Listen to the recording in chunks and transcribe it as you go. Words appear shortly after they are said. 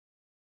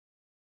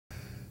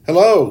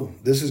Hello,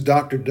 this is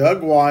Dr.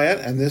 Doug Wyatt,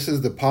 and this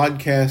is the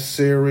podcast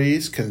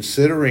series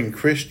Considering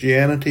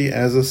Christianity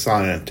as a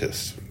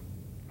Scientist.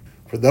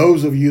 For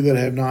those of you that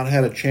have not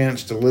had a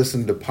chance to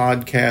listen to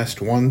podcast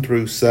 1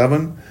 through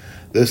 7,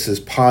 this is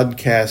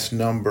podcast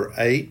number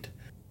 8,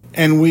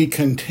 and we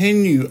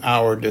continue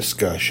our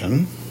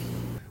discussion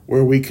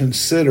where we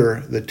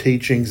consider the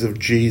teachings of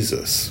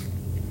Jesus.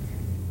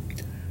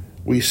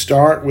 We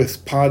start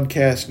with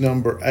podcast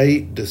number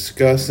 8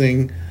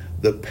 discussing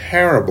the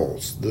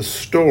parables, the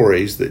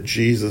stories that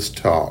Jesus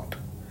taught.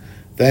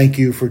 Thank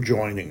you for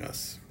joining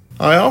us.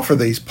 I offer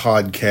these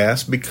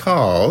podcasts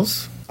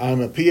because I'm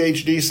a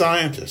PhD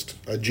scientist,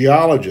 a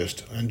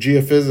geologist, and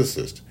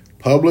geophysicist,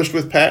 published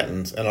with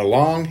patents and a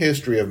long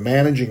history of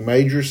managing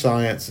major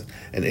science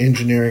and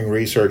engineering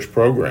research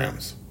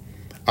programs.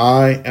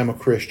 I am a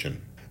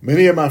Christian.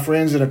 Many of my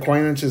friends and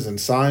acquaintances in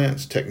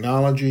science,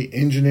 technology,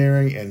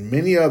 engineering, and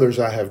many others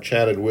I have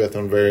chatted with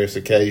on various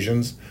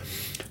occasions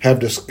have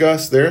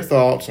discussed their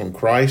thoughts on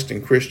Christ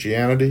and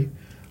Christianity,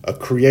 a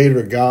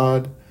creator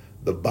God,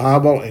 the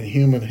Bible and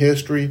human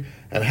history,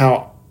 and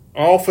how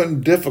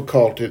often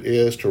difficult it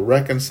is to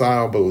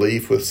reconcile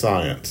belief with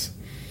science.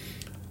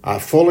 I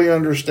fully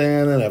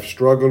understand and have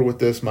struggled with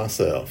this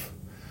myself.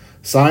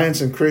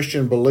 Science and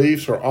Christian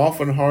beliefs are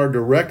often hard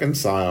to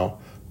reconcile,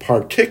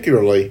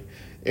 particularly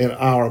in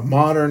our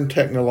modern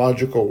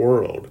technological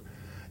world.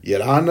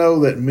 Yet I know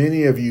that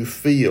many of you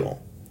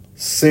feel,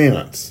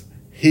 sense,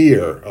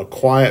 hear a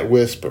quiet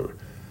whisper,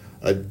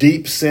 a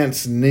deep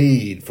sense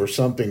need for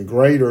something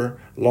greater,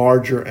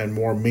 larger, and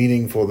more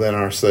meaningful than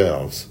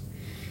ourselves.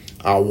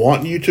 I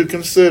want you to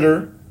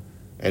consider,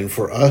 and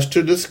for us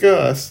to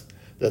discuss,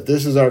 that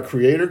this is our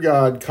Creator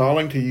God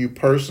calling to you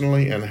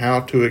personally and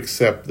how to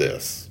accept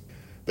this.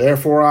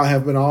 Therefore, I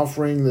have been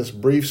offering this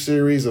brief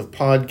series of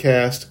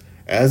podcasts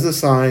as a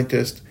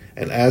scientist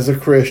and as a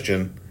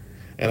Christian,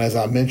 and as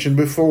I mentioned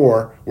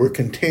before, we're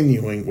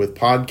continuing with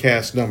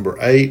podcast number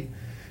 8,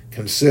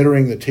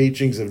 considering the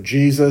teachings of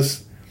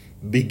Jesus,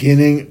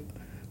 beginning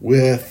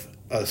with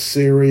a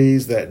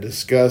series that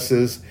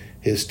discusses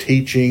his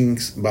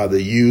teachings by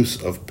the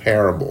use of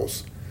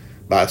parables,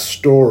 by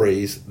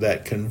stories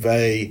that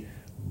convey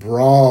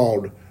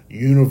broad,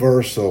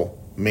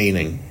 universal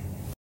meaning.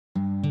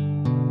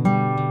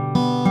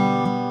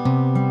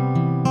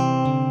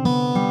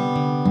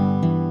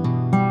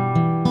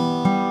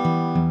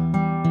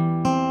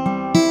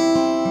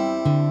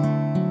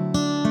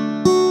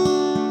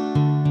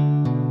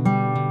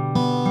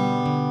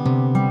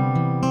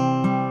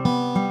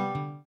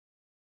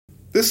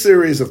 This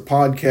series of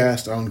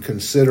podcasts on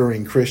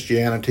considering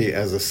Christianity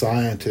as a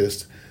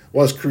scientist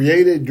was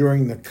created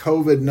during the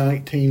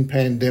COVID-19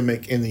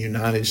 pandemic in the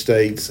United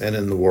States and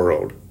in the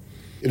world.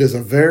 It is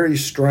a very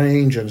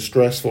strange and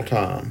stressful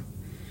time.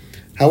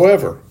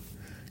 However,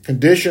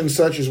 conditions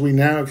such as we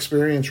now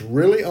experience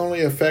really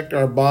only affect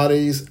our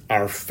bodies,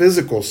 our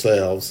physical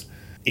selves,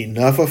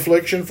 enough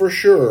affliction for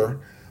sure,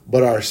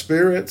 but our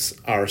spirits,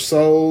 our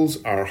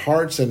souls, our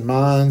hearts and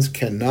minds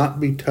cannot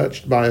be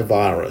touched by a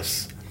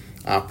virus.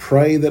 I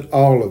pray that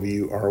all of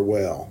you are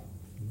well.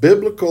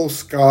 Biblical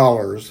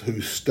scholars who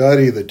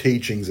study the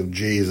teachings of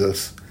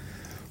Jesus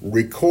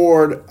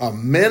record a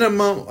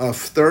minimum of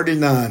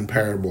 39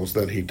 parables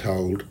that he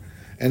told,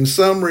 and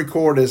some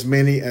record as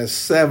many as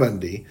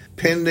 70,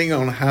 depending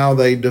on how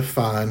they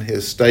define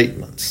his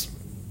statements.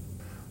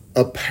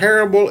 A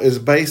parable is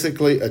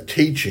basically a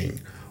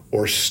teaching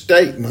or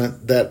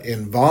statement that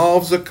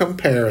involves a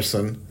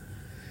comparison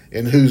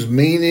in whose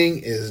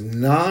meaning is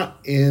not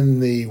in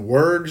the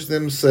words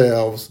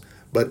themselves,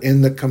 but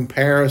in the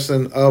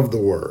comparison of the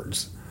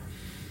words.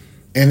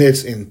 And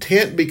its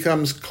intent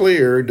becomes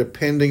clear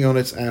depending on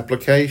its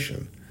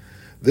application.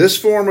 This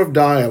form of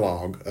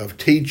dialogue, of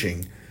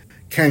teaching,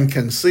 can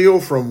conceal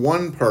from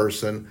one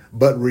person,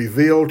 but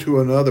reveal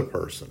to another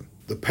person.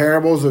 The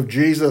parables of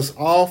Jesus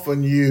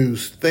often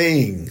use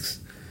things,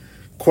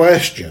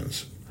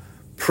 questions,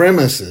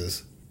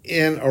 premises,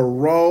 in a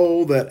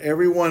role that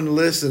everyone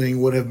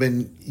listening would have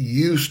been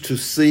used to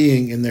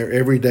seeing in their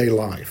everyday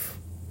life,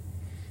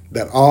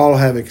 that all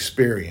have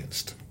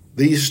experienced.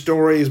 These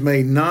stories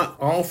may not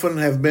often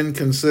have been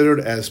considered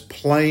as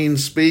plain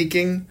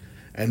speaking,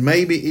 and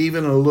maybe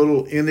even a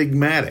little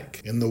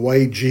enigmatic in the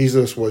way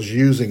Jesus was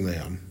using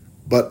them.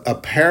 But a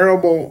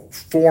parable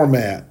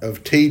format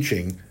of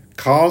teaching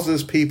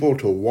causes people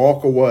to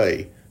walk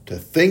away, to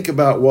think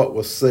about what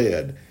was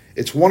said.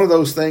 It's one of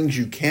those things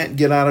you can't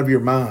get out of your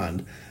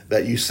mind,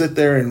 that you sit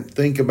there and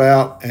think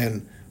about,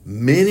 and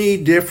many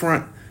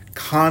different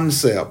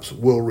concepts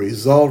will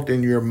result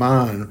in your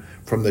mind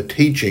from the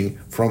teaching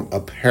from a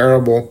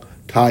parable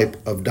type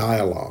of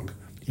dialogue.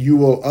 You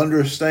will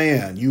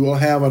understand. You will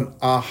have an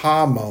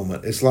aha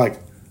moment. It's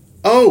like,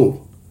 I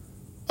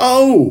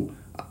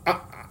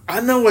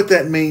know what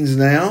that means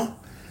now.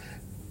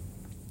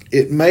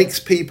 It makes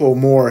people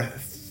more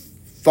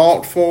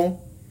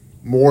thoughtful,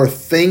 more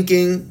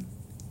thinking,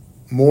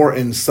 more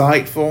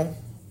insightful.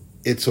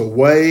 It's a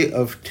way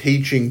of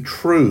teaching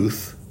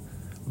truth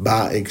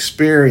by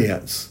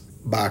experience,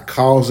 by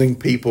causing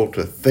people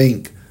to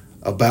think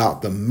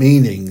about the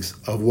meanings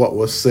of what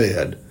was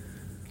said,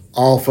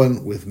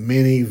 often with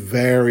many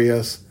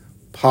various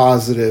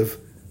positive,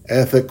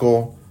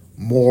 ethical,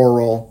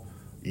 moral,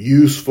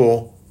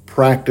 useful,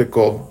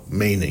 practical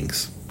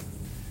meanings.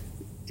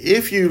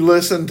 If you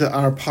listen to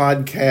our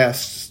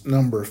podcasts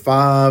number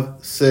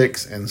 5,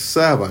 6, and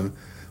 7,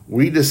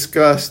 we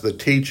discuss the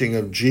teaching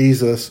of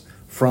Jesus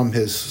from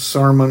his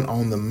Sermon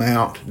on the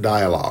Mount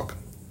dialogue.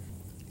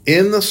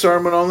 In the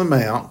Sermon on the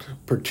Mount,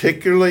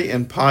 particularly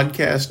in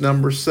podcast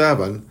number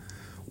 7,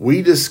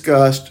 we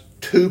discussed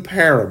 2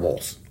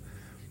 parables.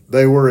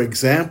 They were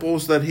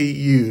examples that he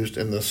used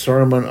in the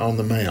Sermon on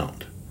the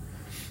Mount.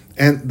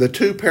 And the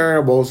 2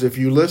 parables, if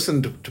you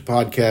listen to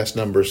podcast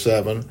number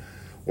 7,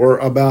 were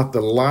about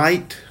the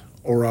light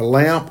or a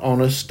lamp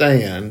on a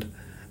stand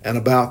and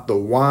about the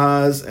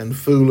wise and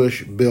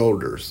foolish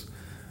builders.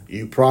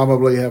 You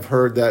probably have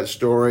heard that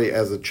story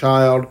as a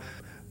child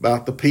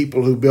about the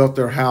people who built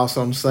their house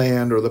on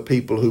sand or the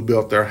people who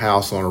built their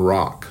house on a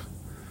rock.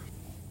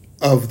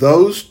 Of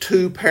those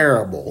 2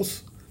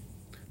 parables,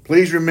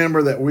 please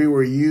remember that we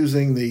were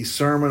using the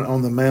Sermon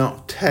on the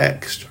Mount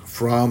text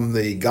from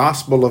the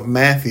Gospel of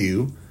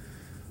Matthew,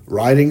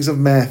 writings of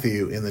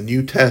Matthew in the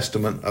New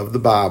Testament of the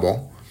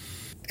Bible.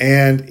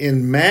 And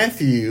in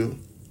Matthew,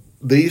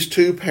 these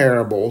 2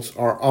 parables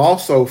are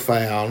also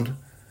found.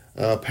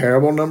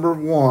 Parable number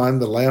 1,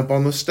 the lamp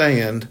on the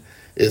stand,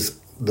 is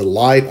the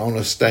light on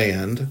a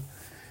stand,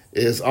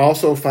 is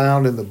also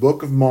found in the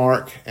book of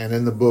Mark and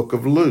in the book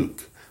of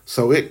Luke.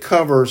 So it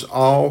covers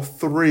all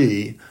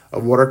 3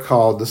 of what are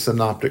called the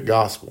Synoptic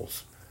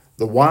Gospels.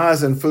 The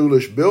wise and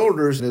foolish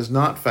builders is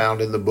not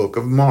found in the book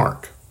of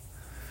Mark.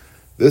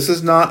 This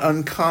is not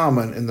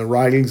uncommon in the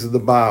writings of the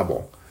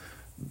Bible.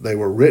 They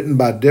were written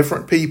by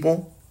different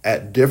people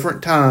at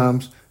different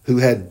times who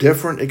had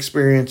different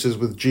experiences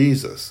with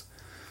Jesus.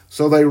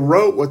 So they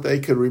wrote what they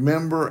could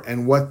remember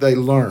and what they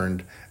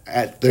learned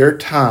at their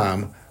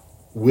time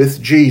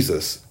with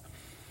Jesus,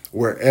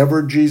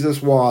 wherever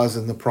Jesus was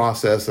in the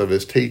process of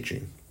his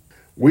teaching.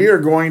 We are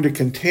going to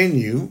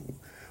continue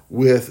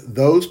with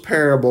those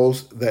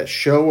parables that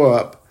show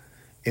up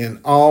in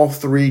all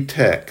 3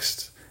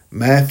 texts,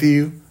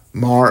 Matthew,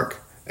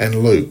 Mark,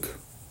 and Luke.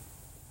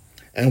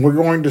 And we're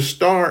going to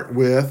start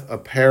with a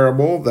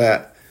parable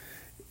that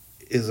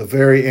is a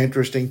very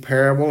interesting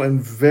parable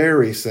and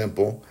very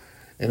simple,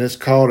 and it's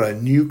called a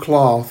new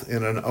cloth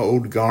in an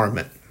old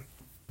garment.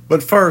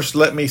 But first,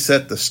 let me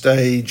set the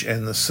stage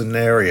and the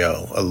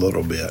scenario a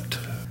little bit.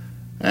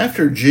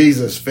 After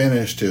Jesus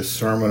finished his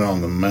Sermon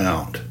on the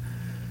Mount,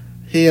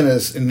 he and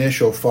his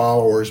initial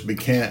followers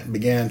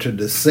began to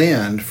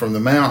descend from the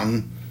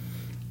mountain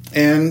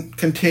and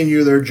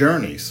continue their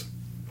journeys.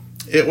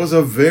 It was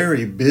a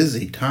very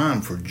busy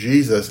time for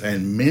Jesus,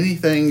 and many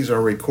things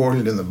are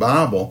recorded in the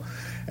Bible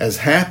as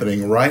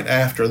happening right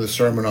after the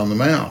Sermon on the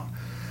Mount.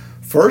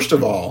 First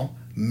of all,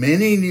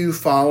 many new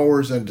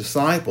followers and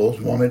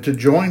disciples wanted to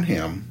join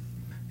him.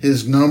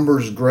 His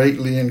numbers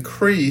greatly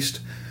increased,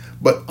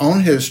 but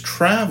on his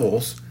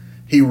travels,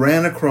 he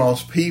ran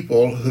across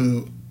people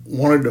who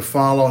wanted to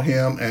follow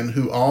him and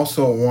who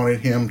also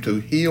wanted him to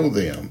heal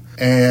them.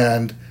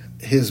 And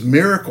his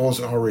miracles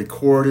are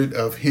recorded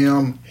of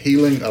him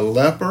healing a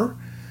leper.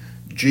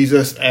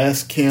 Jesus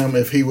asked him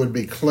if he would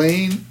be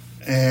clean,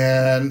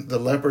 and the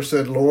leper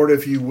said, "Lord,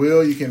 if you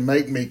will, you can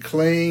make me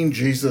clean."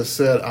 Jesus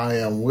said, "I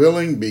am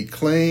willing, be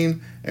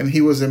clean," and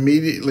he was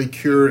immediately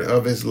cured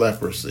of his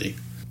leprosy.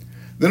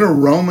 Then a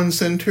Roman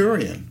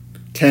centurion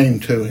came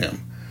to him.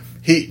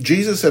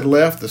 Jesus had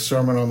left the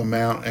Sermon on the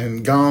Mount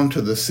and gone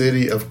to the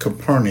city of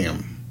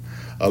Capernaum,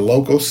 a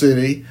local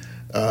city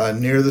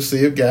near the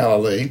Sea of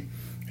Galilee.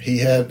 He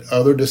had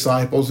other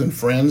disciples and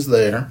friends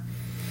there,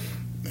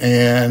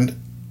 and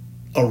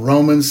a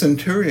Roman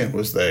centurion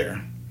was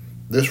there.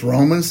 This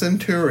Roman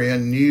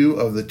centurion knew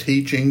of the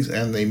teachings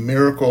and the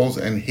miracles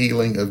and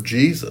healing of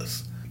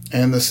Jesus.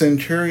 And the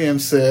centurion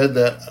said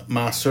that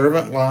my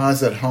servant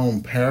lies at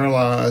home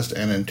paralyzed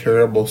and in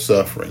terrible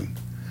suffering.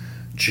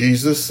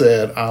 Jesus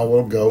said, "I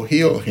will go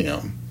heal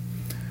him."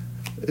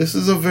 This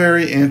is a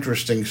very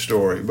interesting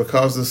story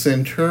because the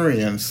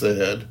centurion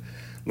said,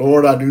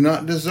 "Lord, I do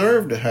not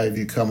deserve to have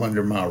you come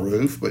under my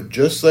roof, but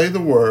just say the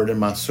word and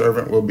my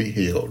servant will be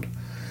healed.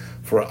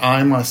 For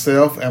I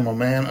myself am a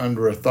man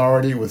under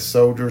authority with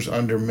soldiers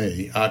under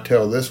me. I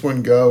tell this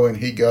one go and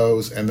he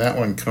goes, and that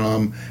one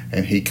come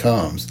and he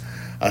comes.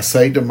 I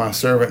say to my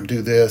servant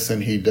do this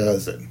and he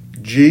does it."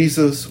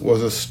 Jesus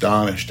was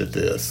astonished at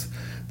this.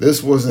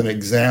 This was an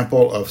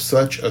example of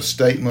such a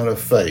statement of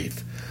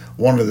faith,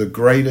 one of the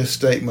greatest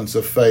statements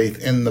of faith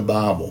in the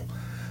Bible,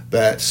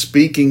 that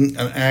speaking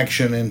an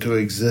action into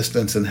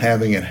existence and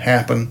having it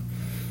happen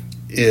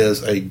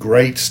is a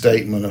great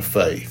statement of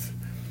faith.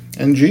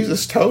 And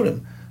Jesus told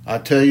him, "I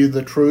tell you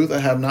the truth, I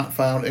have not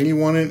found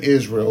anyone in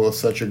Israel with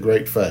such a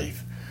great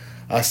faith.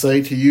 I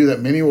say to you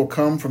that many will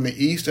come from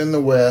the east and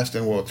the west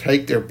and will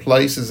take their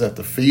places at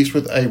the feast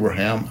with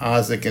Abraham,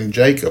 Isaac, and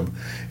Jacob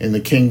in the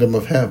kingdom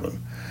of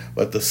heaven.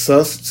 But the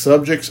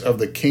subjects of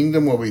the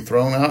kingdom will be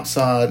thrown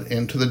outside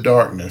into the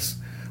darkness,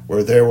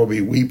 where there will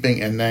be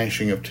weeping and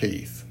gnashing of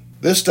teeth.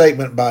 This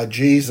statement by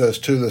Jesus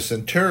to the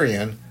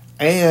centurion,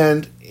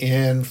 and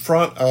in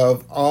front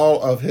of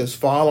all of his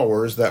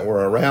followers that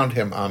were around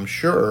him, I'm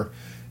sure,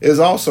 is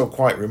also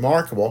quite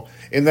remarkable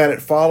in that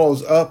it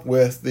follows up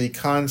with the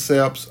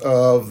concepts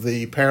of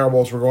the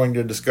parables we're going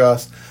to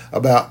discuss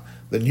about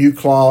the new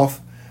cloth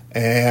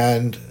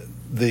and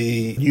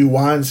the new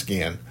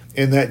wineskin,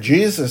 in that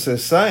Jesus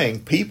is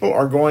saying people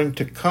are going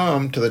to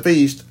come to the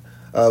feast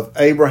of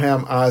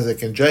Abraham,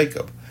 Isaac, and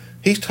Jacob.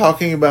 He's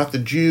talking about the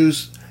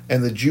Jews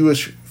and the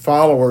Jewish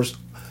followers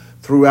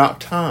throughout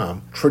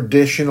time,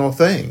 traditional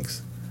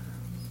things.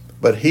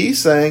 But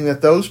he's saying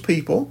that those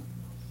people,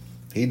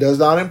 he does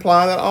not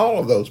imply that all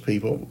of those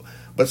people,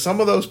 but some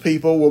of those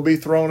people will be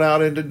thrown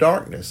out into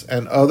darkness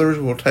and others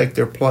will take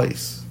their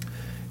place.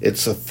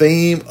 It's a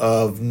theme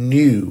of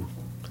new.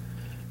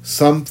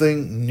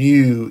 Something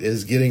new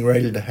is getting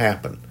ready to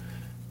happen.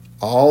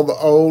 All the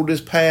old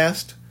is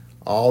past,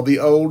 all the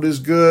old is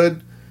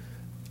good,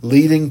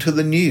 leading to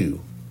the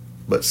new.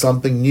 But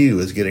something new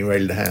is getting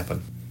ready to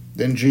happen.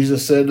 Then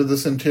Jesus said to the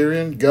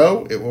centurion,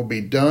 "Go, it will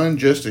be done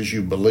just as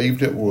you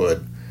believed it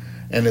would."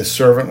 And his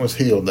servant was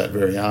healed that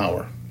very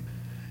hour.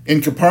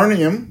 In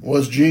Capernaum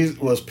was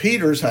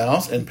Peter's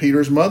house and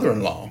Peter's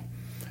mother-in-law.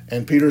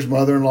 And Peter's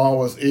mother-in-law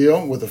was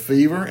ill with a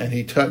fever, and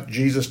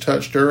Jesus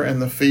touched her,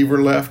 and the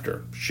fever left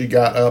her. She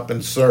got up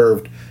and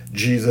served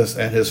Jesus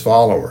and his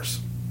followers.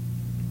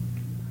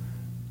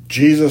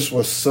 Jesus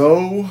was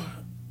so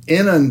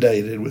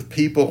inundated with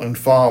people and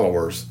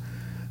followers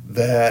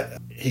that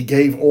he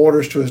gave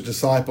orders to his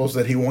disciples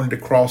that he wanted to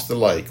cross the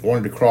lake,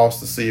 wanted to cross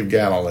the Sea of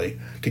Galilee,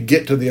 to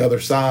get to the other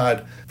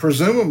side,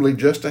 presumably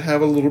just to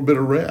have a little bit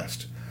of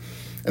rest.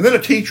 And then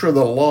a teacher of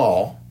the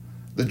law,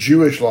 the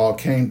Jewish law,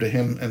 came to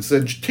him and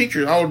said,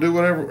 "Teacher, I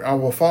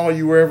will follow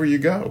you wherever you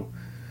go."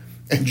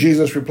 And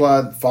Jesus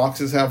replied,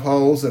 "Foxes have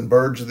holes and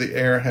birds of the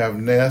air have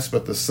nests,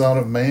 but the Son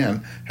of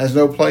Man has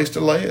no place to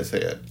lay his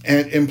head."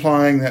 And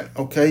implying that,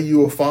 okay, you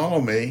will follow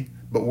me,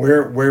 but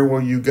where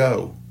will you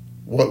go?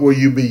 What will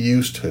you be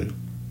used to?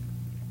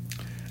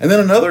 And then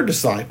another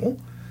disciple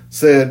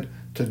said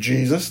to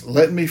Jesus,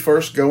 "Let me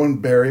first go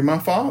and bury my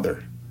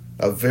father,"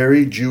 a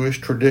very Jewish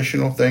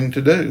traditional thing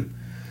to do.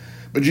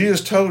 But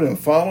Jesus told him,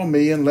 "Follow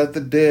me and let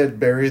the dead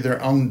bury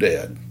their own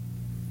dead."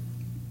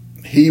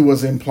 He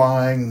was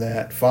implying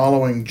that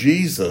following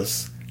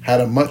Jesus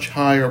had a much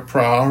higher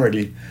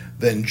priority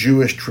than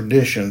Jewish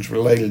traditions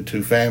related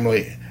to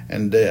family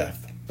and death.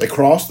 They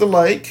crossed the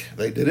lake,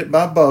 they did it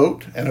by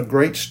boat, and a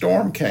great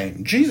storm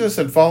came. Jesus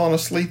had fallen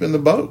asleep in the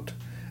boat,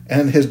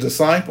 and his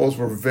disciples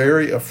were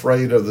very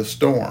afraid of the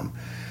storm.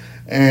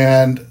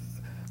 And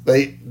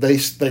they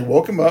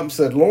woke him up and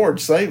said, "Lord,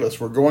 save us,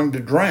 we're going to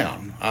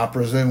drown." I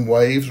presume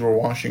waves were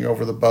washing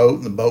over the boat,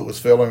 and the boat was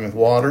filling with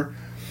water.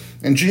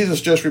 And Jesus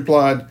just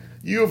replied,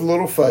 "You of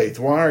little faith,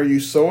 why are you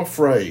so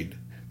afraid?"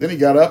 Then he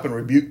got up and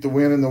rebuked the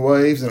wind and the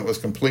waves, and it was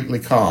completely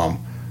calm.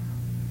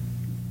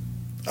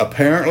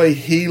 Apparently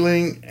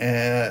healing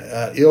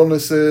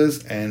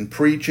illnesses and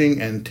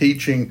preaching and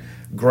teaching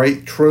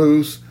great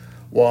truths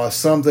was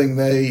something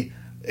they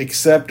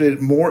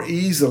accepted more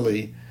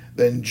easily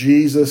than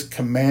Jesus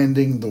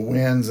commanding the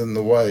winds and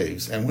the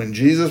waves. And when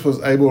Jesus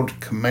was able to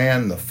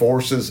command the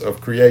forces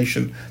of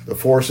creation, the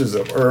forces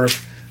of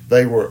earth,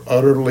 they were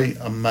utterly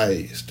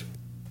amazed.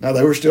 Now,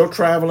 they were still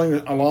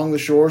traveling along the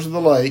shores of the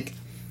lake,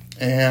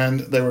 and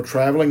they were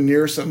traveling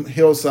near some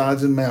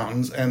hillsides and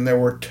mountains, and there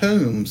were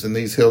tombs in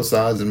these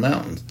hillsides and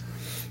mountains.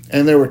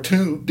 And there were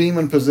 2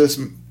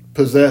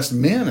 demon-possessed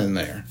men in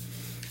there.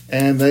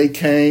 And they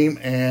came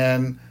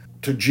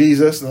to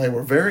Jesus, and they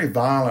were very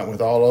violent with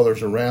all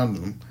others around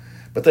them.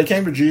 But they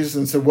came to Jesus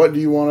and said, "What do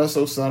you want us,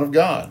 O Son of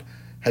God?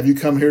 Have you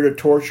come here to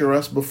torture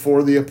us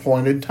before the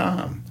appointed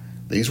time?"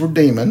 These were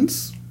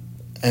demons,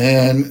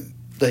 and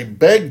they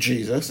begged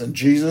Jesus, and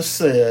Jesus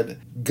said,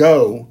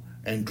 "Go,"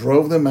 and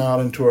drove them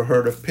out into a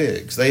herd of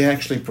pigs. They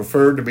actually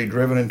preferred to be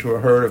driven into a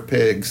herd of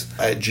pigs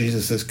at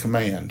Jesus'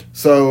 command.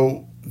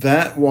 So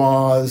that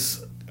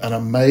was an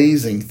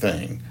amazing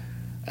thing.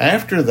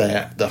 After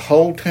that, the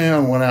whole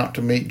town went out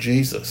to meet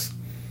Jesus.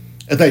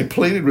 And they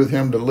pleaded with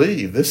him to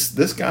leave.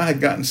 This guy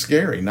had gotten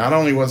scary. Not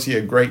only was he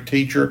a great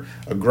teacher,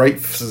 a great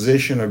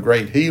physician, a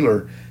great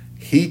healer,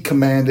 he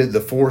commanded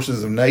the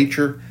forces of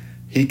nature.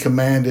 He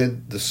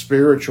commanded the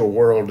spiritual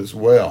world as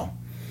well.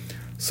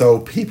 So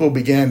people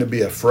began to be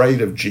afraid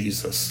of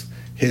Jesus.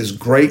 His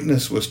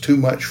greatness was too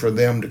much for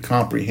them to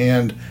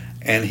comprehend,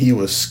 and he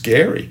was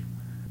scary.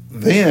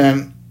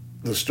 Then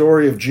the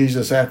story of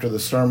Jesus after the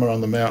Sermon on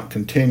the Mount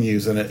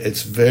continues, and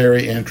it's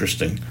very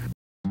interesting.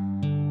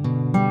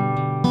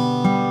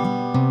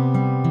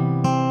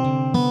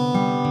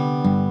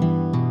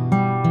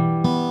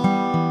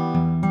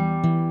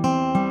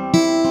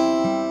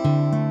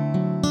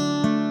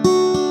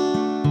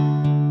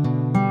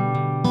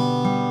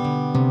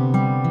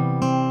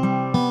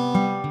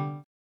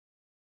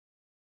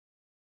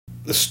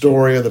 The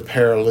story of the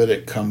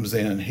paralytic comes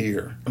in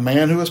here. A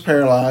man who was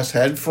paralyzed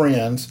had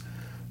friends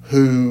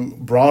who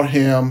brought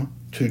him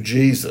to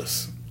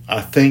Jesus.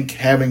 I think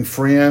having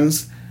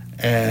friends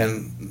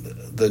and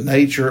the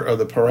nature of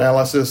the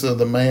paralysis of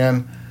the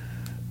man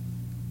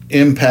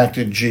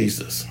impacted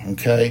Jesus,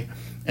 okay?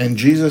 And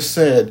Jesus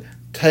said,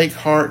 "Take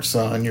heart,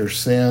 son, your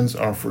sins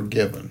are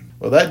forgiven."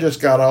 Well, that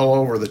just got all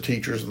over the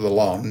teachers of the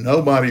law.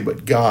 Nobody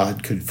but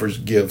God could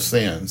forgive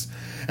sins.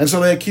 And so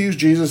they accused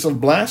Jesus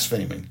of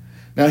blaspheming.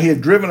 Now, he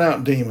had driven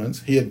out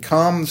demons. He had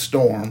calmed the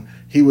storm.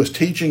 He was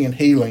teaching and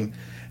healing.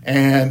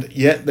 And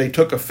yet they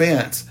took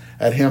offense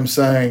at him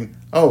saying,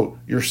 "Oh,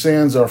 your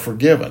sins are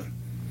forgiven."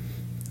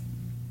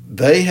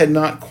 They had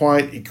not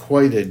quite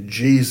equated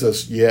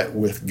Jesus yet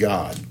with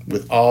God,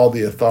 with all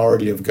the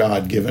authority of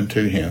God given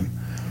to him.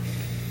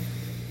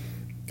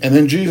 And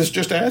then Jesus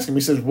just asked him,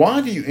 he says, "Why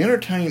do you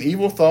entertain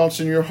evil thoughts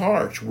in your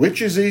hearts? Which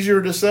is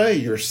easier to say,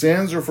 your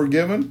sins are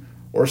forgiven,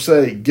 or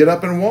say, get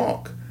up and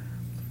walk?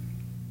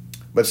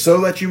 But so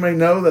that you may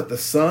know that the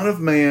Son of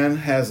Man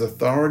has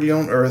authority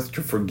on earth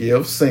to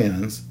forgive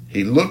sins,"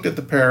 he looked at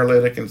the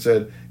paralytic and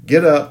said,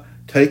 "Get up,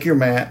 take your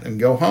mat, and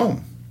go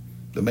home."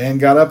 The man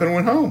got up and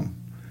went home.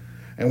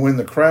 And when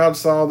the crowd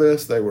saw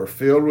this, they were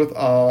filled with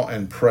awe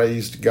and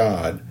praised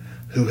God,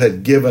 who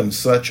had given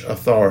such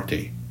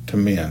authority to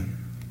men.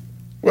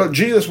 Well,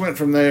 Jesus went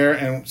from there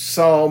and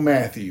saw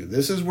Matthew.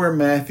 This is where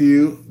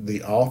Matthew,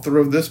 the author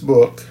of this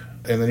book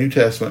in the New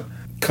Testament,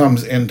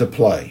 comes into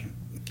play.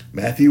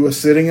 Matthew was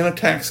sitting in a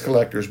tax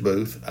collector's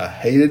booth, a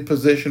hated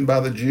position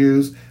by the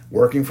Jews,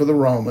 working for the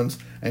Romans,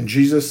 and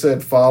Jesus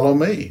said, "Follow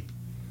me."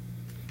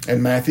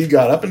 And Matthew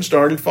got up and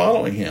started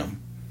following him.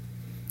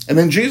 And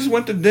then Jesus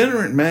went to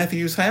dinner at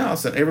Matthew's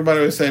house, and everybody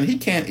was saying, "He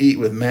can't eat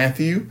with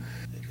Matthew.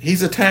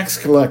 He's a tax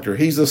collector.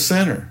 He's a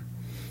sinner."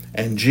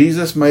 And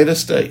Jesus made a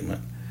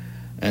statement.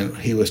 And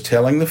he was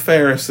telling the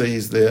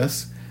Pharisees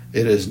this: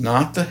 "It is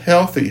not the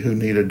healthy who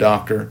need a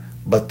doctor,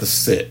 but the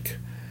sick.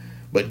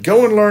 But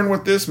go and learn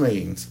what this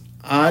means.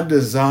 I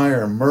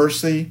desire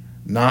mercy,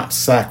 not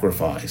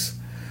sacrifice.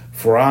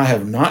 For I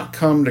have not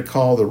come to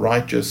call the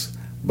righteous,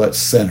 but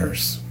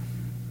sinners."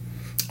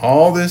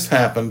 All this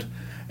happened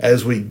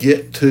as we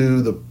get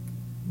to the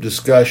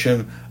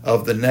discussion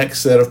of the next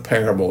set of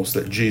parables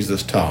that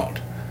Jesus taught.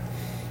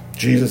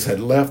 Jesus had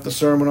left the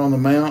Sermon on the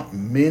Mount.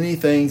 Many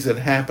things had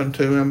happened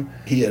to him.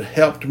 He had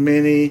helped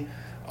many.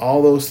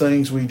 All those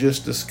things we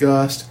just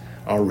discussed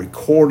are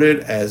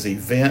recorded as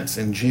events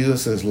in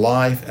Jesus'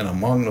 life and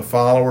among the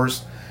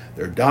followers.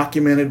 They're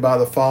documented by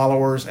the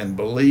followers and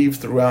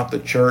believed throughout the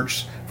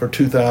church for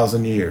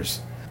 2,000 years.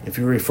 If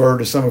you refer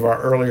to some of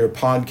our earlier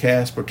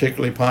podcasts,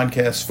 particularly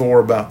podcast 4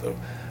 about the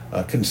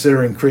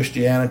considering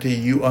Christianity,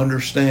 you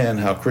understand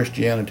how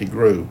Christianity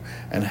grew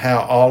and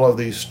how all of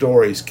these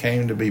stories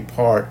came to be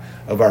part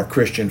of our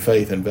Christian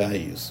faith and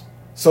values.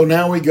 So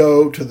now we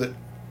go to the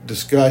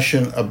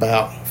discussion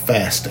about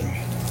fasting.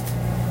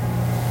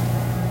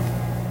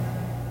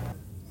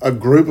 A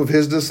group of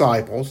his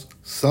disciples,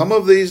 some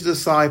of these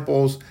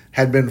disciples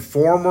had been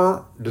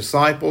former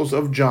disciples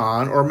of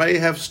John, or may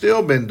have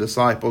still been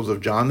disciples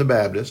of John the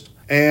Baptist,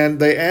 and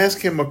they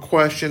asked him a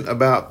question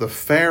about the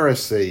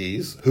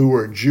Pharisees, who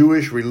were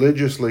Jewish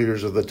religious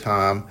leaders of the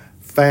time,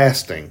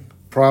 fasting.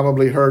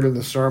 Probably heard in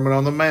the Sermon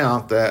on the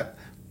Mount that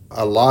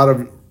a lot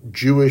of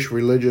Jewish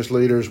religious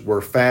leaders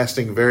were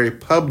fasting very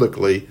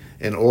publicly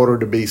in order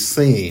to be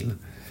seen.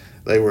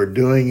 They were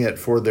doing it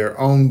for their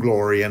own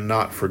glory and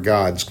not for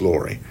God's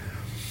glory.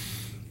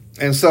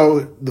 And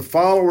so the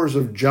followers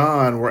of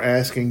John were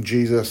asking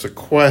Jesus a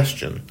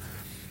question.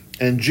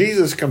 And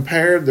Jesus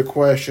compared the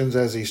questions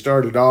as he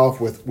started off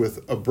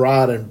with a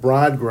bride and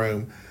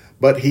bridegroom,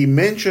 but he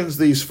mentions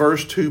these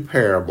first two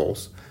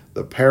parables,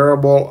 the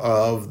parable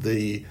of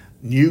the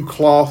new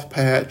cloth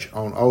patch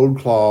on old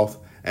cloth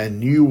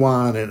and new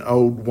wine in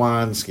old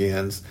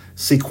wineskins,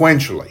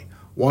 sequentially,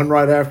 one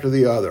right after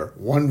the other,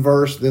 one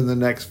verse, then the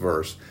next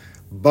verse,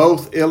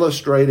 both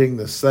illustrating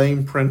the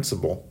same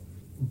principle,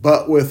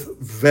 but with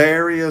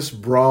various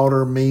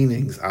broader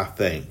meanings, I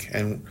think.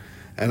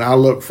 And I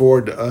look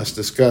forward to us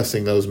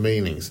discussing those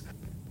meanings.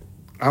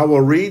 I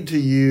will read to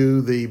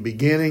you the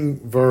beginning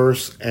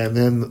verse and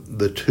then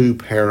the two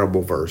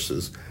parable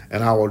verses.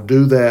 And I will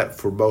do that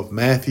for both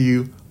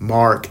Matthew,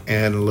 Mark,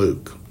 and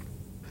Luke.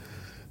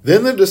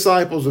 Then the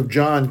disciples of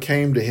John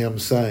came to him,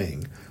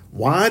 saying,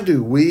 "Why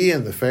do we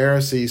and the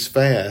Pharisees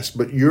fast,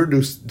 but your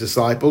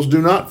disciples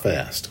do not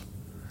fast?"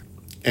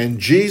 And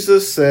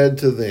Jesus said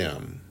to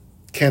them,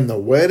 "Can the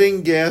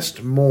wedding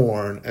guest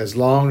mourn as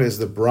long as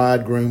the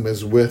bridegroom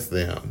is with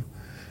them?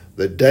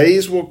 The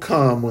days will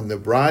come when the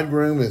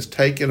bridegroom is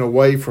taken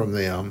away from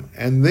them,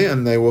 and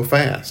then they will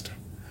fast.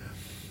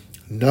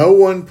 No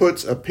one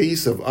puts a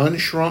piece of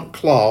unshrunk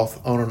cloth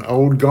on an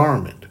old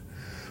garment,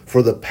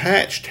 for the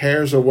patch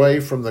tears away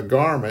from the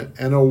garment,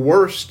 and a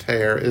worse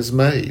tear is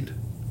made.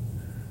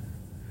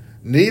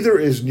 Neither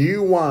is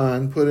new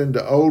wine put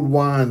into old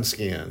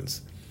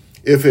wineskins.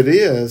 If it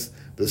is,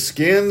 the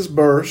skins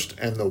burst,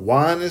 and the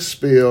wine is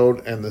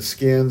spilled, and the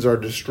skins are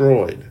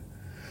destroyed.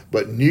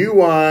 But new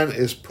wine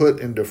is put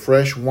into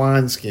fresh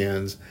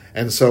wineskins,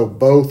 and so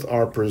both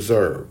are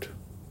preserved."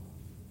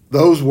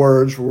 Those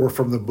words were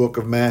from the book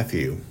of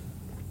Matthew.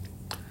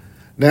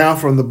 Now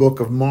from the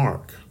book of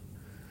Mark.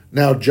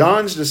 Now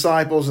John's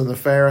disciples and the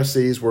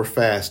Pharisees were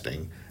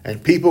fasting,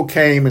 and people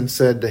came and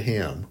said to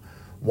him,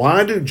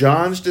 "Why do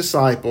John's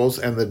disciples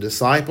and the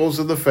disciples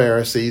of the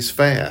Pharisees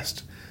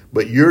fast,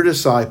 but your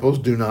disciples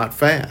do not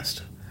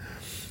fast?"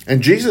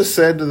 And Jesus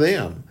said to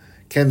them,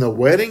 "Can the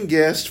wedding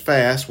guests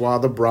fast while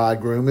the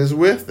bridegroom is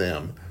with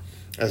them?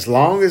 As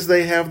long as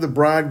they have the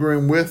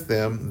bridegroom with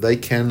them, they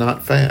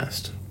cannot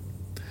fast.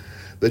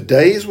 The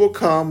days will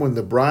come when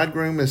the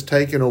bridegroom is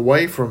taken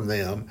away from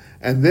them,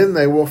 and then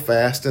they will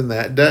fast in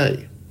that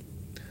day.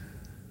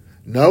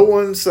 No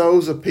one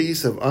sews a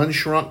piece of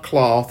unshrunk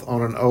cloth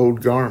on an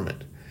old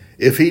garment.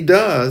 If he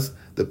does,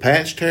 the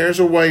patch tears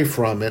away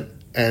from it,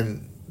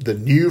 and the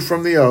new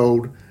from the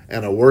old,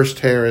 and a worse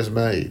tear is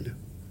made.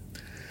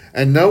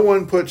 And no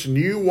one puts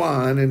new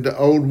wine into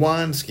old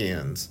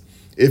wineskins.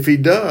 If he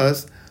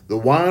does, the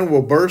wine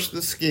will burst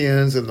the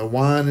skins, and the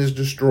wine is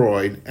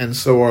destroyed, and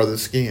so are the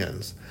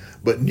skins.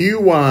 But new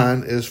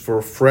wine is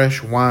for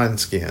fresh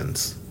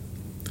wineskins."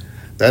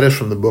 That is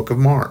from the book of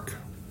Mark.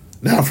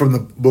 Now from the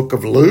book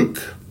of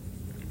Luke.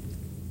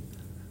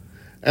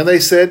 And they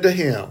said to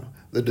him,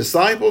 "The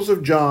disciples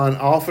of John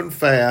often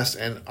fast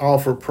and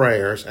offer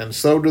prayers, and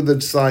so do the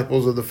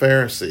disciples of the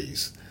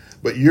Pharisees.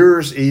 But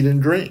yours eat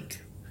and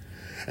drink."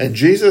 And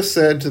Jesus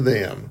said to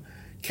them,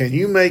 "Can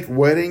you make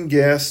wedding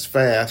guests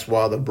fast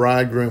while the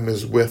bridegroom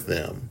is with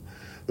them?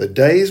 The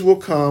days will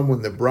come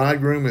when the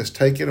bridegroom is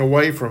taken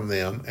away from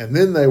them, and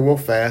then they will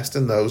fast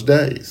in those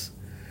days."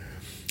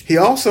 He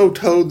also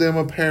told them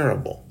a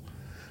parable.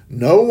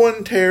 "No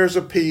one tears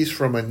a piece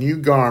from a new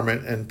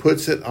garment and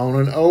puts it on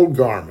an old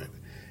garment.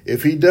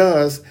 If he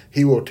does,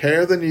 he will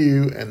tear the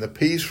new, and the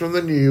piece from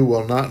the new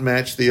will not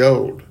match the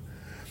old.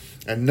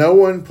 And no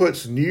one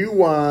puts new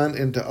wine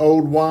into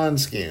old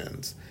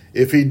wineskins.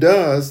 If he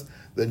does,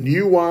 the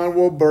new wine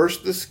will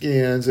burst the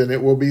skins, and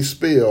it will be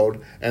spilled,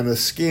 and the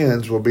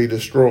skins will be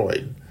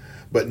destroyed.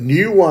 But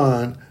new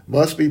wine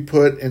must be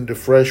put into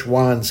fresh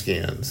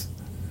wineskins.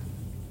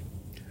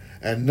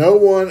 And no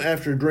one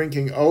after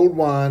drinking old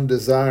wine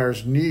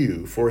desires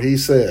new, for he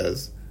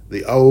says,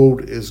 'The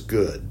old is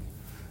good.'"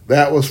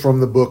 That was from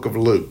the book of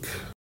Luke.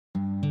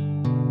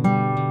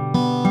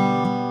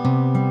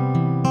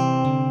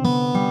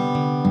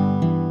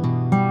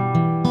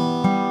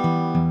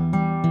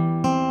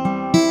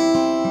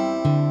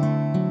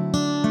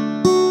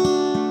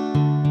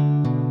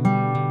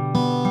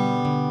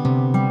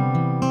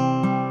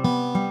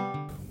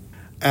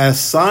 As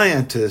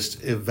scientists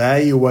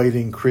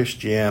evaluating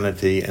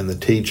Christianity and the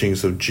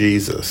teachings of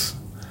Jesus,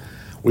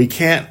 we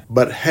can't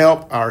but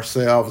help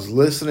ourselves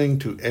listening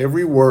to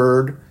every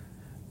word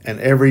and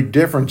every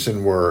difference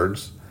in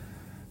words,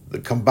 the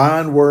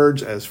combined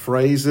words as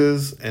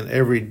phrases and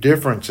every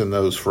difference in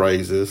those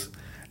phrases,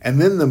 and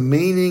then the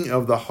meaning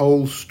of the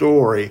whole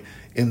story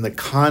in the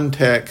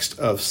context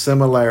of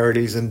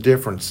similarities and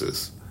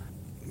differences.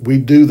 We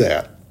do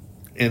that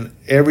in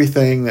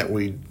everything that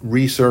we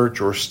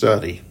research or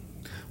study.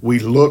 We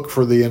look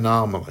for the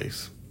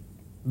anomalies.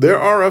 There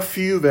are a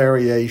few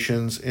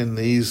variations in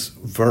these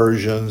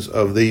versions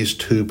of these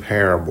two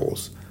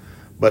parables,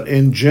 but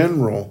in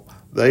general,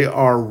 they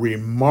are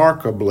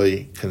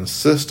remarkably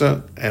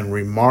consistent and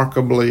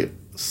remarkably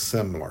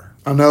similar.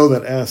 I know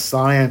that as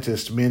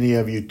scientists, many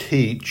of you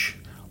teach,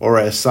 or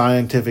as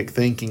scientific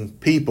thinking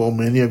people,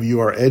 many of you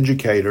are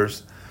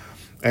educators,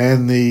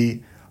 and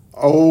the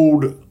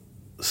old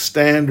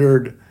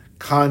standard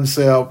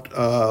concept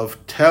of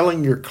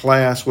telling your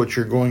class what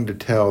you're going to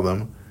tell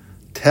them,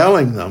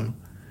 telling them,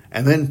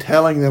 and then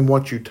telling them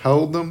what you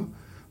told them,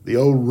 the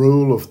old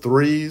rule of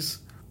threes.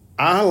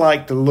 I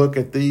like to look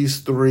at these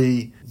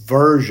three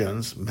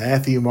versions,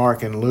 Matthew,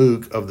 Mark, and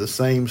Luke, of the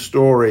same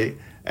story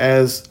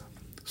as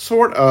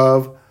sort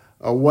of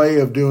a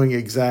way of doing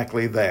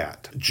exactly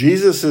that.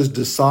 Jesus'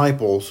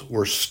 disciples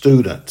were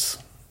students.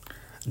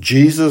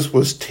 Jesus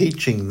was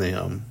teaching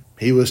them.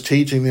 He was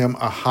teaching them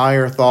a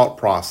higher thought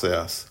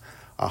process,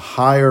 a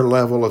higher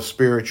level of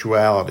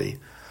spirituality,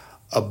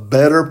 a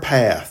better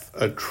path,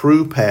 a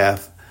true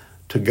path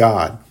to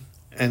God.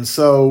 And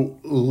so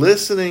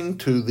listening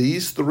to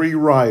these three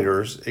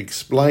writers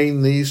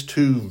explain these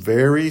two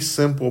very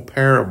simple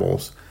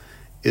parables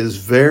is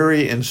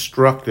very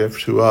instructive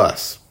to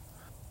us.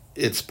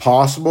 It's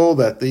possible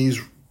that these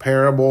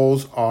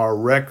parables are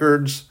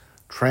records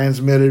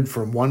transmitted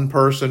from one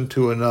person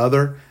to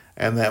another,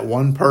 and that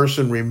one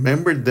person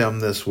remembered them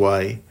this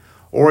way,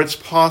 or it's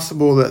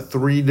possible that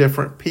three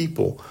different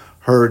people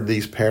heard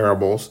these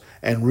parables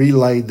and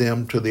relayed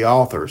them to the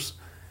authors.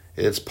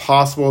 It's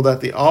possible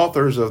that the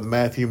authors of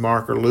Matthew,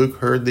 Mark, or Luke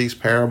heard these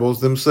parables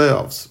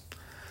themselves.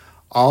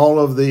 All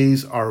of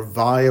these are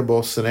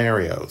viable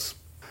scenarios.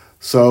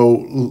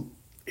 So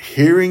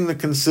hearing the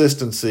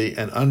consistency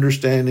and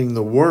understanding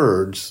the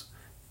words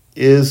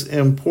is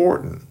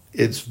important.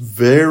 It's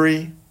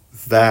very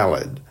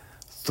valid.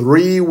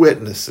 Three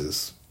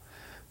witnesses,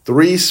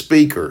 three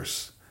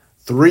speakers,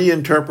 three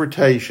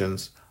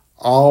interpretations,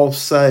 all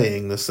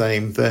saying the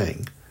same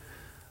thing.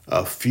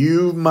 A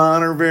few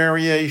minor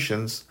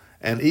variations,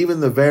 and even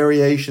the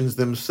variations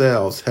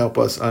themselves help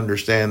us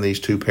understand these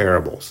two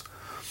parables.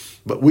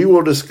 But we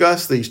will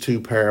discuss these two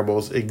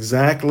parables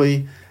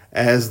exactly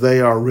as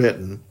they are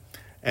written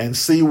and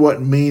see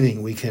what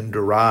meaning we can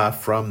derive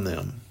from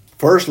them.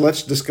 First,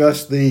 let's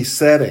discuss the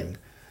setting.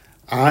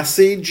 I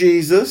see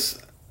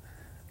Jesus.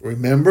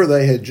 Remember,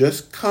 they had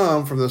just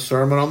come from the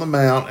Sermon on the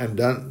Mount and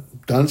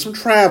done some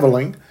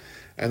traveling,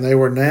 and they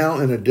were now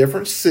in a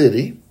different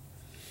city.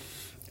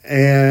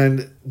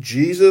 And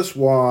Jesus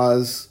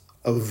was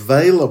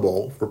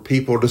available for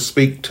people to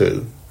speak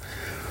to.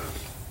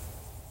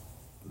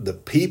 The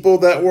people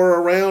that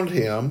were around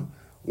him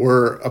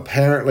were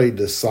apparently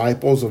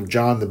disciples of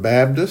John the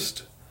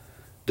Baptist,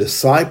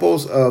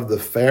 disciples of the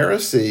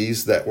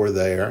Pharisees that were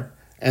there,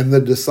 and the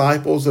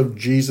disciples of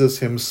Jesus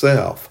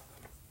himself.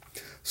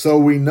 So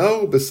we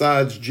know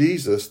besides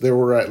Jesus, there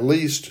were at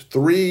least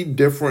 3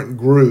 different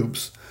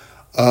groups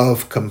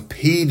of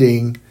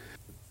competing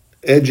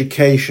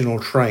educational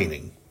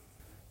training.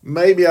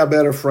 Maybe I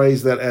better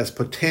phrase that as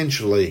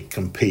potentially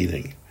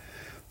competing.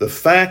 The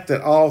fact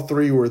that all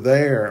 3 were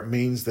there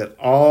means that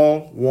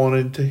all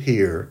wanted to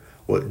hear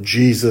what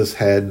Jesus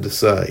had to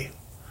say.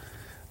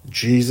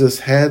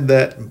 Jesus had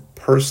that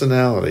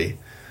personality,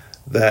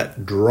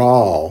 that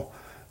draw,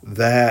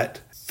 that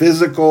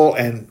physical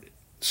and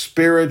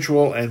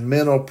spiritual and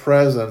mental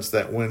presence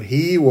that when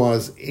he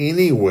was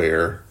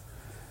anywhere,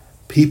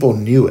 people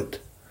knew it.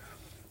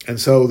 And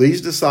so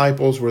these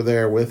disciples were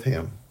there with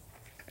him.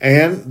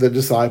 And the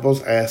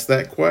disciples asked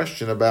that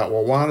question about,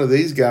 well, why do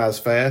these guys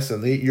fast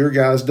and your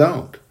guys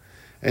don't?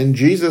 And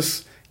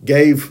Jesus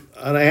gave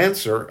an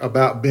answer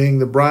about being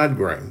the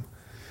bridegroom.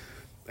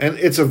 And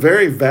it's a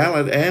very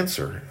valid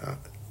answer.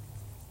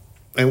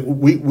 And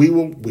we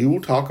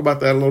will talk about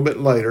that a little bit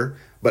later,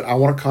 but I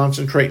want to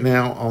concentrate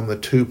now on the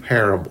 2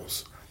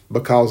 parables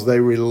because they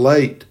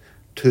relate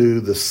to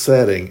the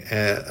setting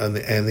and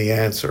the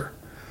answer.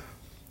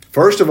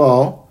 First of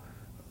all,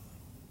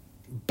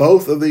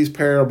 both of these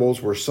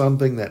parables were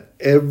something that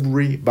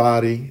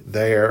everybody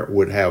there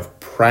would have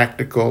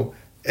practical,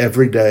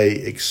 everyday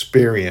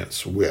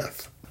experience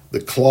with.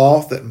 The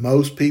cloth that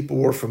most people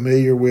were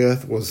familiar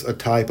with was a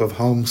type of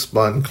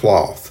homespun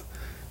cloth.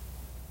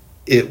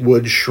 It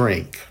would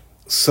shrink.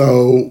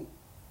 So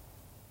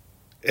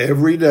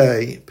every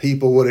day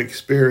people would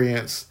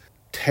experience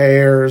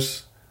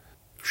tears,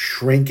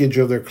 shrinkage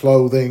of their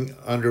clothing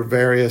under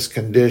various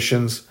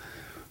conditions.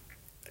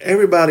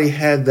 Everybody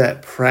had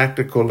that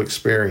practical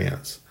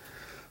experience.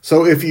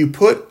 So if you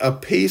put a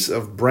piece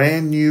of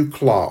brand new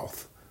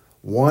cloth,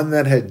 one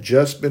that had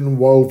just been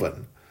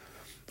woven,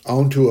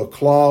 onto a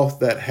cloth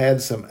that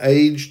had some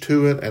age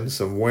to it and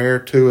some wear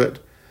to it,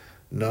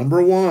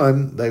 number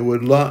one, they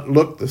would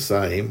look the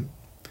same.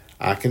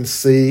 I can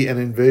see and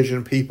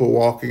envision people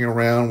walking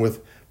around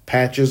with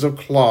patches of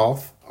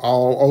cloth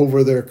all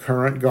over their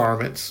current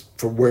garments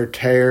for where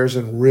tears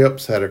and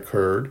rips had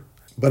occurred.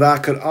 But I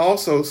could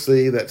also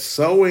see that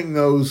sewing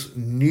those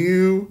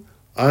new,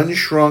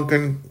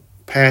 unshrunken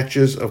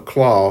patches of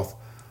cloth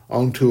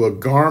onto a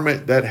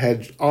garment that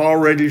had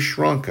already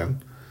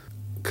shrunken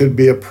could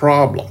be a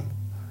problem.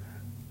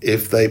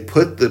 If they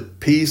put the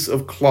piece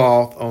of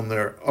cloth on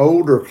their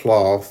older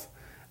cloth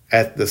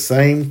at the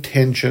same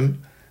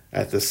tension,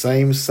 at the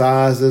same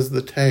size as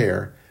the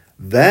tear,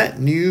 that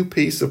new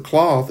piece of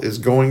cloth is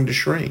going to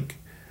shrink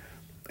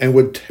and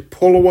would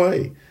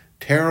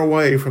tear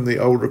away from the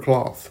older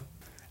cloth.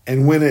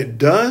 And when it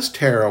does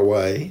tear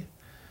away,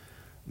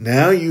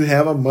 now you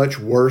have a much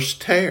worse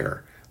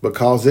tear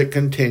because it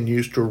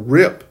continues to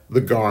rip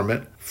the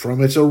garment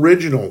from its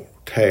original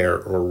tear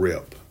or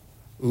rip.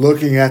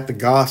 Looking at the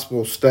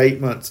gospel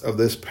statements of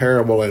this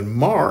parable in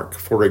Mark,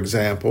 for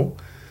example,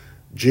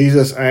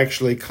 Jesus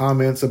actually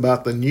comments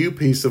about the new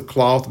piece of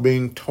cloth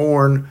being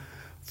torn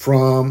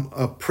from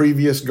a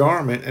previous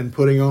garment and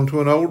putting onto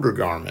an older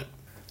garment,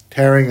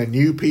 tearing a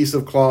new piece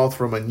of cloth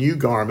from a new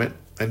garment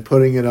and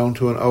putting it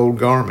onto an old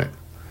garment.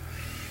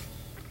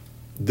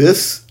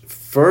 This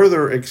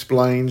further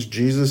explains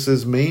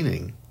Jesus'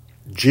 meaning.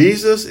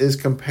 Jesus is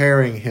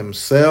comparing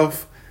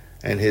himself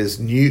and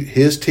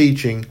his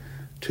teaching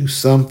to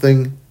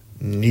something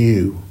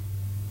new.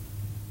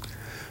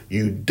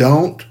 You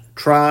don't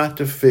try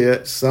to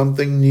fit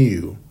something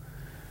new,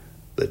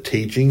 the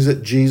teachings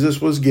that Jesus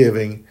was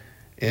giving,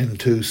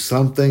 into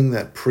something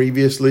that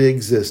previously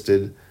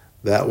existed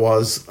that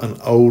was an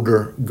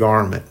older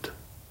garment.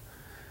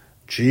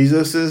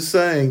 Jesus is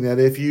saying that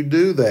if you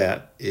do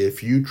that,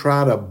 if you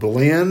try to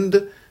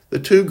blend the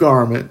 2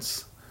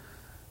 garments,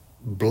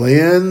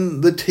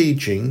 blend the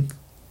teaching,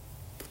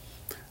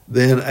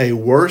 then a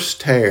worse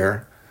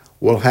tear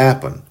will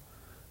happen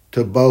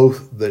to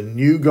both the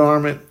new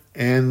garment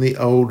and the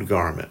old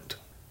garment.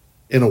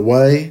 In a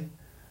way,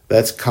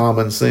 that's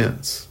common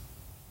sense.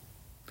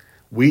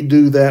 We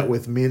do that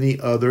with many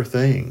other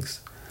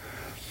things.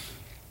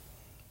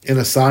 In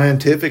a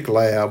scientific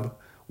lab,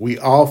 we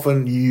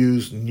often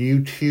use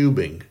new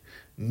tubing,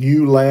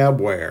 new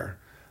labware,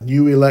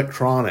 new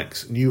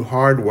electronics, new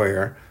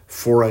hardware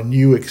for a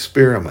new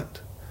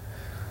experiment.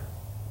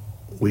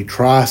 We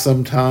try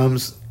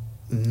sometimes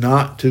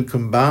not to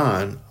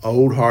combine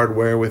old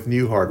hardware with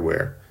new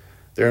hardware.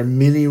 There are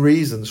many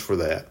reasons for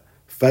that.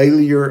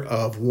 Failure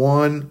of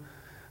one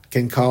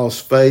can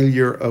cause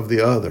failure of the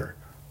other.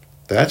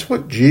 That's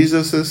what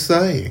Jesus is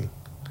saying.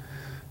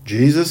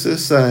 Jesus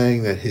is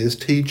saying that his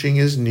teaching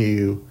is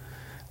new,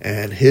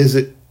 and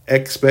his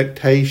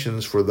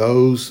expectations for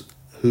those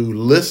who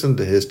listen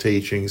to his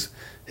teachings,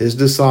 his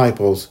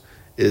disciples,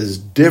 is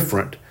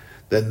different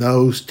than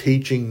those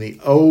teaching the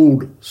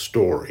old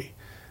story,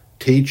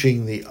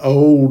 teaching the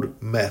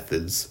old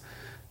methods,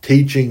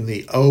 teaching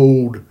the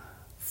old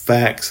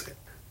facts,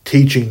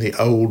 teaching the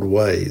old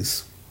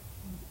ways.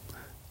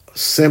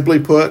 Simply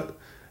put,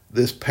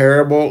 this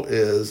parable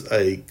is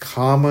a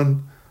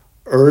common,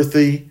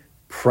 earthy,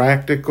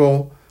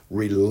 practical,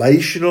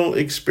 relational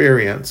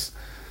experience,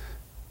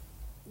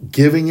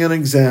 giving an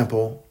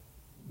example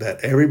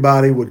that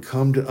everybody would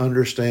come to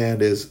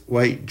understand is,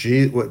 wait,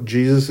 what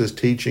Jesus is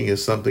teaching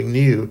is something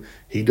new.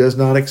 He does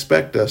not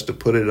expect us to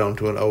put it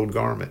onto an old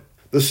garment.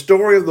 The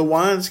story of the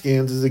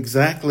wineskins is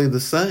exactly the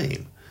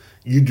same.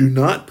 You do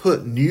not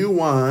put new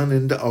wine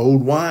into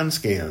old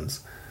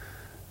wineskins.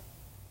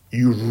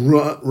 You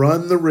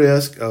run the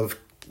risk of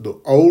the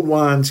old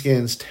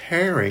wineskins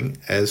tearing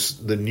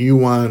as the new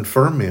wine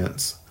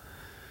ferments,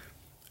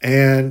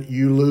 and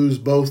you lose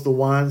both the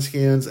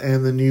wineskins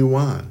and the new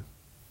wine.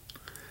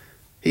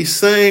 He's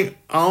saying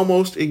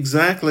almost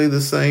exactly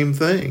the same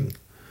thing,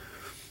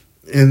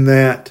 in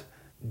that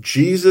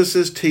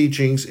Jesus'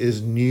 teachings is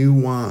new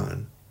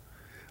wine.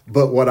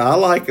 But what I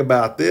like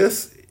about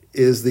this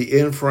is the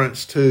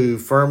inference to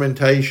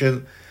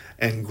fermentation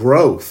and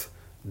growth,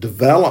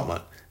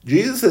 development.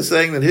 Jesus is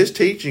saying that his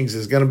teachings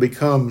is going to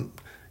become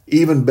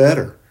even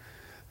better,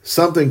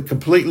 something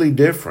completely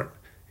different.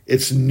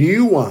 It's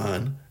new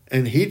wine,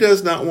 and he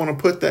does not want to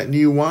put that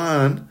new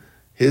wine,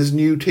 his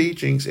new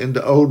teachings,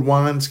 into old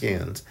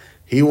wineskins.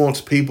 He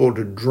wants people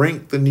to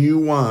drink the new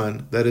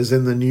wine that is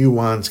in the new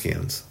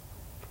wineskins.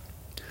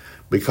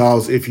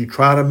 Because if you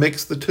try to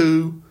mix the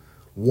two,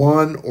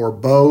 one or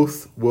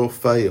both will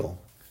fail.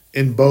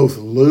 In both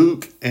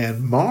Luke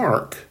and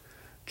Mark,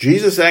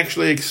 Jesus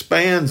actually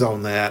expands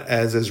on that,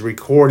 as is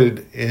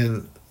recorded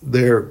in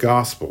their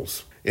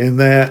Gospels, in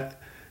that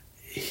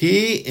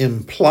he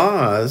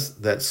implies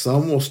that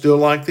some will still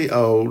like the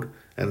old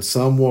and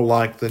some will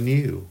like the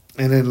new.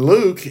 And in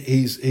Luke,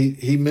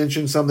 he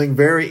mentions something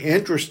very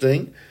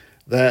interesting,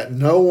 that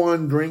no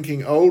one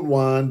drinking old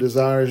wine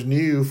desires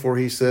new, for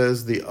he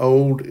says the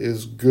old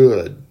is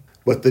good,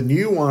 but the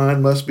new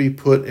wine must be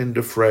put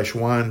into fresh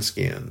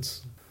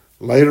wineskins.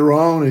 Later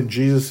on in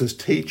Jesus'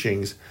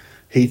 teachings,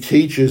 he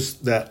teaches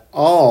that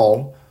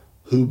all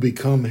who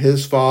become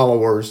his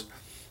followers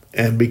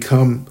and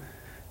become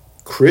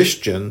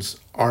Christians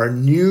are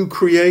new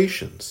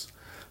creations.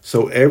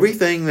 So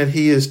everything that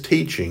he is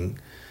teaching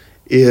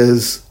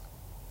is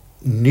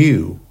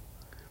new,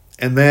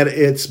 and that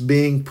it's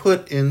being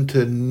put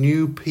into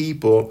new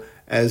people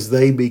as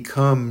they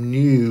become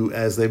new,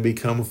 as they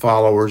become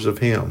followers of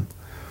him.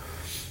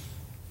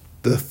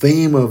 The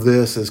theme of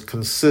this is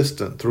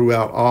consistent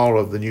throughout all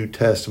of the New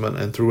Testament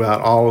and throughout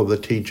all of the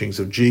teachings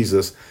of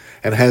Jesus,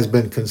 and has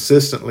been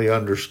consistently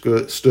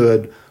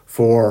understood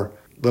for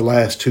the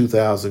last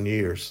 2,000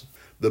 years.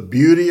 The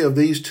beauty of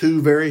these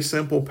two very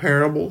simple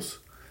parables,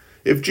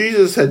 if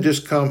Jesus had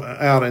just come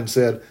out and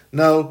said,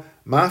 no,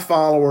 my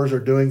followers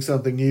are doing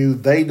something new,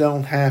 they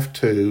don't have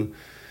to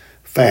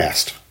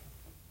fast,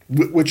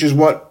 which is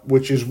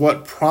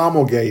what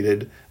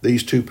promulgated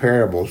these two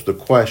parables, the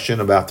question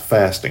about the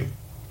fasting.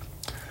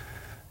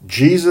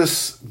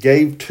 Jesus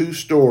gave two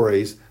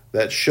stories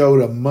that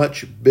showed a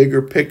much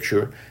bigger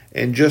picture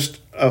in just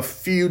a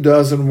few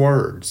dozen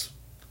words.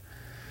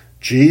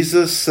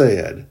 Jesus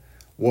said,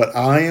 what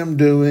I am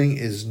doing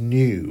is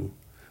new.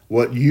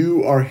 What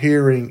you are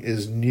hearing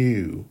is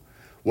new.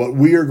 What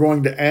we are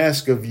going to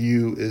ask of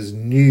you is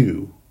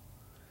new.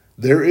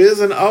 There is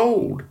an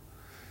old,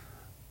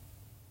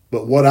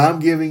 but what I'm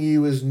giving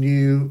you is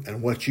new,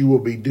 and what you will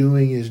be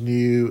doing is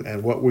new,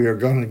 and what we are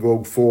going to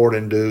go forward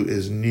and do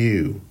is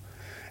new.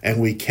 And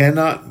we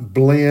cannot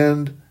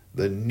blend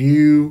the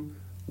new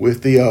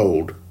with the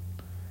old.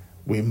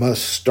 We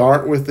must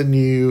start with the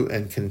new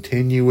and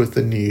continue with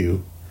the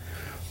new.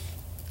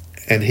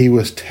 And he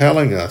was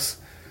telling us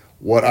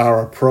what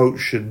our approach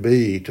should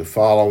be to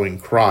following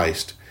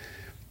Christ,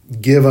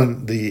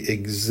 given the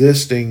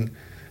existing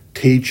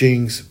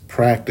teachings,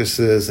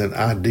 practices, and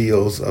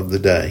ideals of the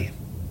day.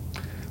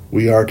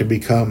 We are to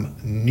become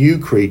new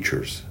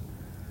creatures,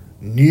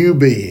 new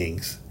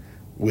beings,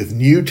 with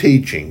new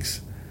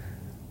teachings.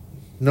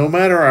 No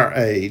matter our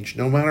age,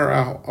 no matter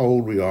how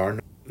old we are,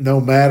 no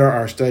matter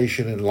our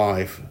station in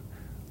life,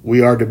 we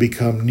are to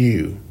become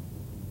new,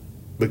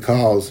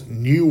 because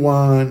new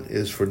wine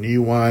is for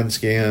new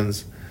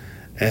wineskins,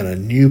 and a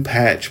new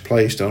patch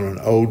placed on an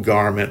old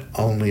garment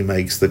only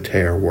makes the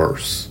tear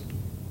worse.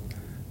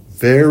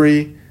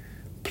 Very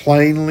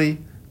plainly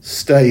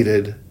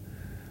stated,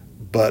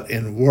 but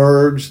in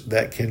words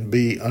that can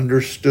be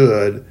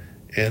understood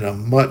in a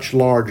much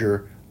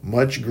larger,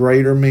 much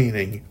greater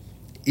meaning,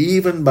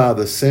 even by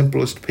the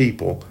simplest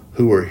people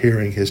who are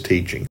hearing his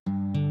teaching.